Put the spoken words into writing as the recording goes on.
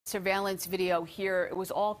Surveillance video here. It was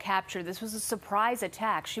all captured. This was a surprise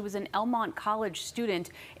attack. She was an Elmont College student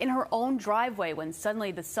in her own driveway when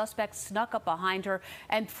suddenly the suspect snuck up behind her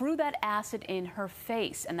and threw that acid in her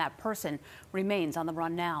face. And that person remains on the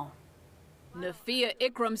run now. Nafiah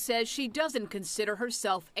Ikram says she doesn't consider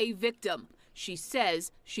herself a victim. She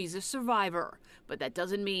says she's a survivor, but that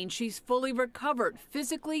doesn't mean she's fully recovered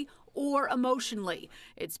physically or emotionally.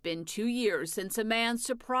 It's been 2 years since a man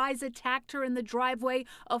surprise attacked her in the driveway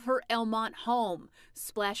of her Elmont home,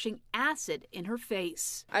 splashing acid in her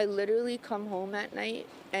face. I literally come home at night,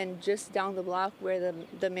 and just down the block where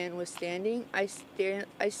the man was standing, I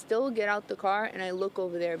still get out the car and I look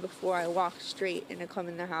over there before I walk straight and I come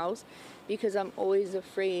in the house, because I'm always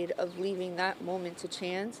afraid of leaving that moment to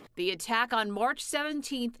chance. The attack on March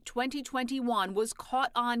 17, 2021 was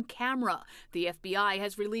caught on camera. The FBI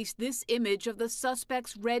has released this image of the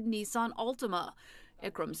suspect's red Nissan Altima.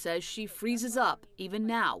 Ikram says she freezes up even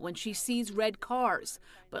now when she sees red cars.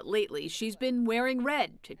 But lately she's been wearing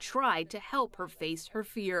red to try to help her face her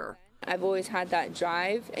fear. I've always had that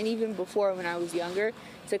drive, and even before when I was younger,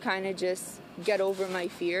 to kind of just get over my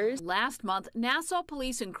fears. Last month, Nassau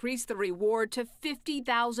police increased the reward to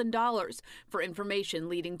 $50,000 for information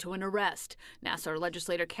leading to an arrest. Nassau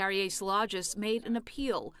Legislator Carrie Solages made an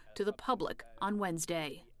appeal to the public on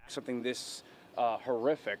Wednesday. Something this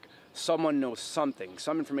horrific, someone knows something.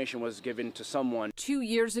 Some information was given to someone. 2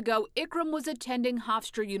 years ago, Ikram was attending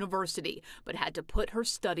Hofstra University, but had to put her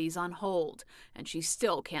studies on hold. And she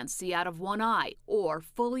still can't see out of one eye or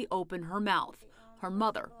fully open her mouth. Her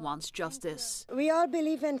mother wants justice. We all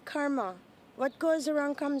believe in karma. What goes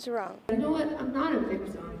around comes around. You know what? I'm not a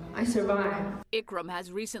victim. I survived. Ikram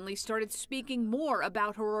has recently started speaking more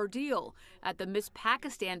about her ordeal. At the Miss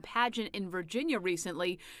Pakistan pageant in Virginia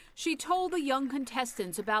recently, she told the young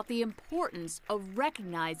contestants about the importance of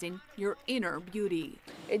recognizing your inner beauty.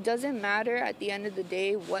 It doesn't matter at the end of the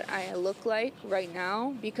day what I look like right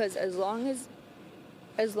now, because as long as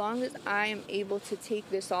I am able to take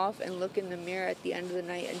this off and look in the mirror at the end of the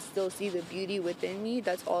night and still see the beauty within me,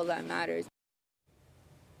 that's all that matters.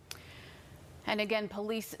 And again,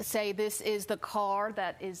 police say this is the car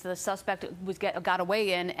that is the suspect got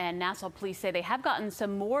away in, and Nassau police say they have gotten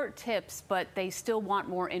some more tips, but they still want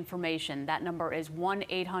more information. That number is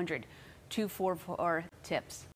 1-800-244-TIPS.